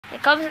In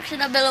the comment section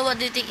down below, what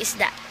do you think is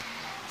that?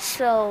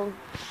 So,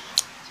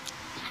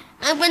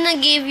 I'm gonna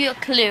give you a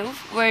clue.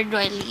 Where do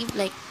I live?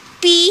 Like,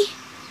 Pili.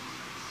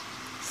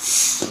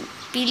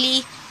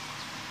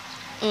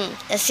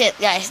 That's it,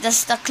 guys.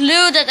 That's the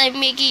clue that I'm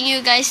making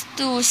you guys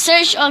to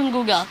search on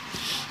Google.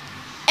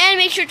 And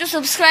make sure to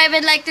subscribe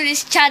and like to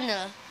this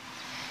channel.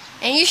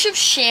 And you should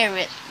share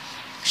it.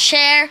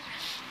 Share.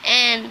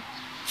 And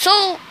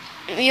so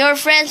your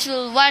friends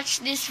will watch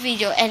this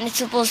video. And it's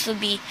supposed to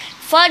be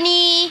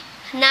funny,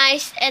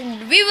 nice.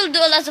 And we will do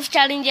a lot of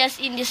challenges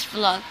in this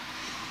vlog.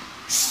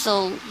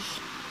 So,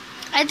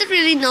 I don't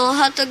really know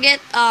how to get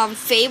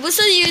famous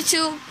on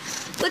YouTube.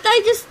 But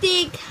I just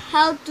think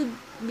how to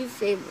be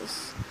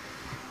famous.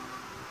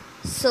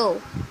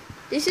 So,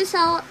 this is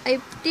how I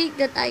think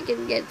that I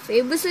can get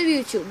famous on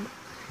YouTube.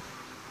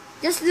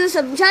 Just do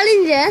some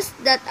challenges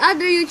that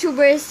other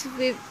YouTubers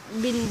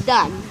have been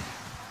done.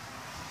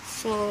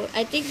 So,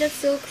 I think that's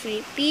so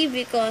creepy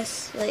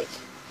because, like,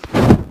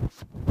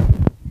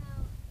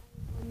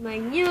 my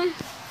new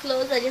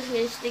clothes, I just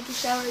finished taking a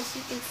shower. As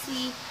you can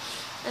see,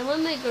 I'm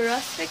on my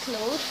garage for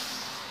clothes.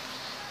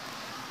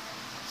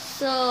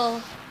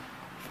 So,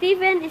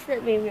 Steven is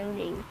not my real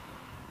name.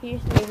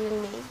 Here's my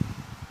real name.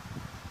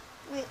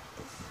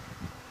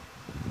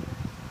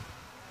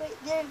 Wait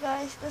there,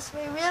 guys. That's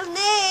my real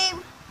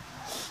name.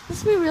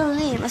 That's my real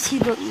name, as you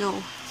don't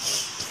know.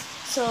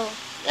 So,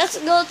 let's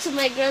go to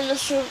my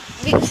grandma's room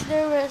because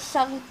there were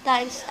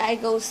sometimes I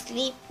go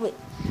sleep with.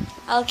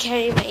 I'll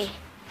carry my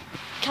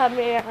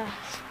camera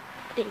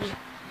thing,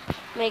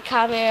 my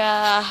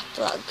camera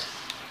plug.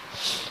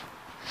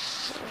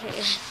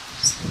 Okay.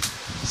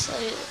 So,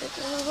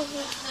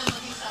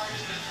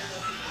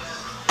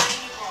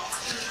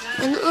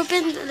 and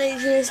open the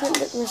laser isn't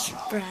that much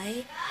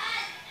bright.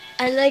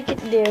 I like it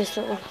there,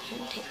 so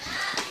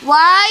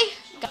why?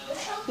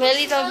 My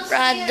little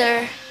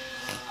brother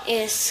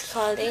is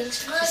calling.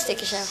 Let's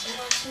take a shower.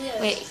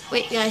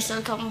 Wait, guys,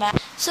 I'll come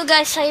back. So,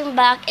 guys, I'm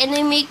back, and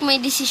I make my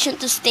decision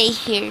to stay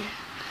here.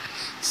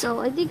 So,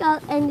 I think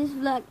I'll end this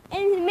vlog,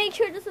 and make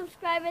sure to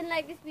subscribe and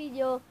like this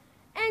video,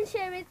 and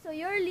share it so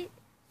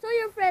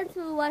your friends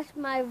will watch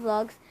my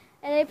vlogs.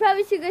 And I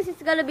promise you guys,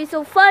 it's gonna be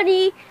so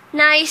funny,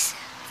 nice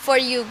for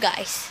you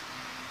guys.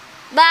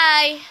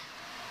 Bye.